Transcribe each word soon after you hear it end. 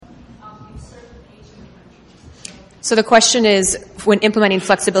So the question is, when implementing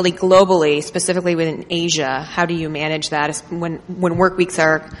flexibility globally, specifically within Asia, how do you manage that when work weeks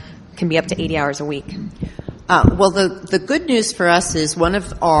can be up to 80 hours a week? Well, the good news for us is one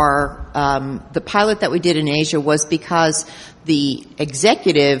of our the pilot that we did in Asia was because the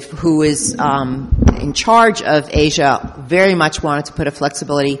executive who is in charge of Asia very much wanted to put a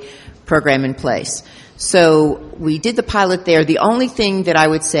flexibility program in place. So we did the pilot there. The only thing that I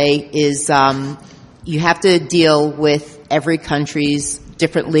would say is you have to deal with every country's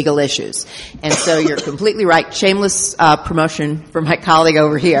different legal issues. And so you're completely right. Shameless promotion for my colleague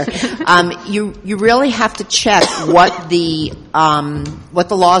over here. You really have to check what the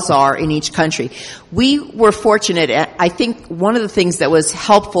laws are in each country. We were fortunate. I think one of the things that was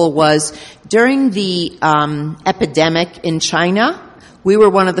helpful was during the epidemic in China, we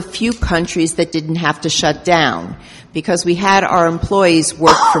were one of the few countries that didn't have to shut down because we had our employees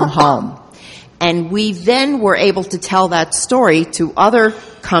work from home. And we then were able to tell that story to other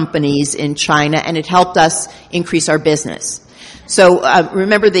companies in China, and it helped us increase our business. So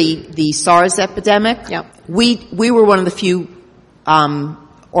remember the SARS epidemic? Yep. We were one of the few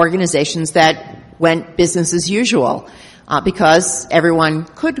organizations that went business as usual because everyone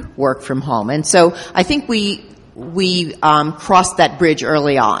could work from home. And so I think we crossed that bridge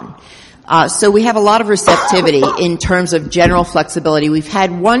early on. So we have a lot of receptivity in terms of general flexibility. We've had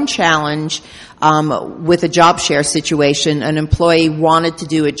one challenge with a job share situation. An employee wanted to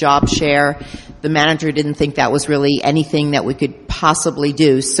do a job share. The manager didn't think that was really anything that we could possibly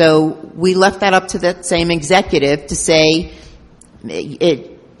do. So we left that up to that same executive to say,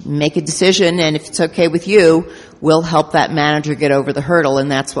 make a decision, and if it's okay with you, we'll help that manager get over the hurdle,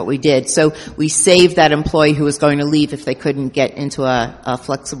 and that's what we did. So we saved that employee who was going to leave if they couldn't get into a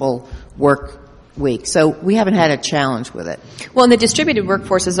flexible work week. So we haven't had a challenge with it. Well, and the distributed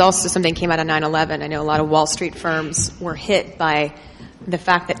workforce is also something that came out of 9/11. I know a lot of Wall Street firms were hit by the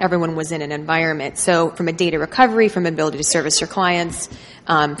fact that everyone was in an environment. So from a data recovery, from ability to service your clients,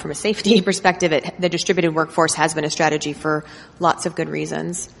 from a safety perspective, the distributed workforce has been a strategy for lots of good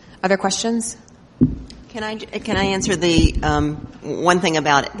reasons. Other questions? Can I answer the one thing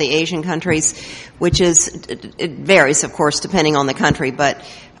about the Asian countries, which is it varies, of course, depending on the country, but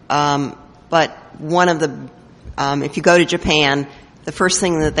one of the if you go to Japan, the first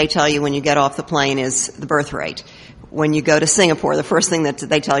thing that they tell you when you get off the plane is the birth rate. When you go to Singapore, the first thing that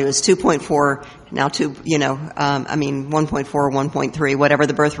they tell you is 2.4, now 1.4, 1.3, whatever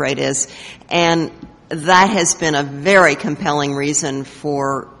the birth rate is. And that has been a very compelling reason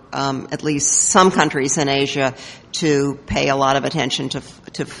for at least some countries in Asia to pay a lot of attention to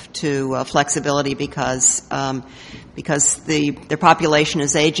flexibility because their population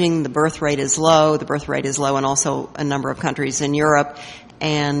is aging, the birth rate is low. The birth rate is low in also a number of countries in Europe.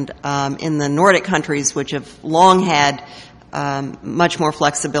 And in the Nordic countries, which have long had much more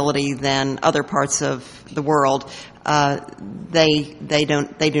flexibility than other parts of the world, they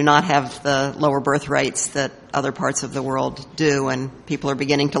do not have the lower birth rates that other parts of the world do, and people are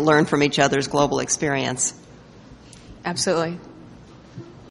beginning to learn from each other's global experience. Absolutely.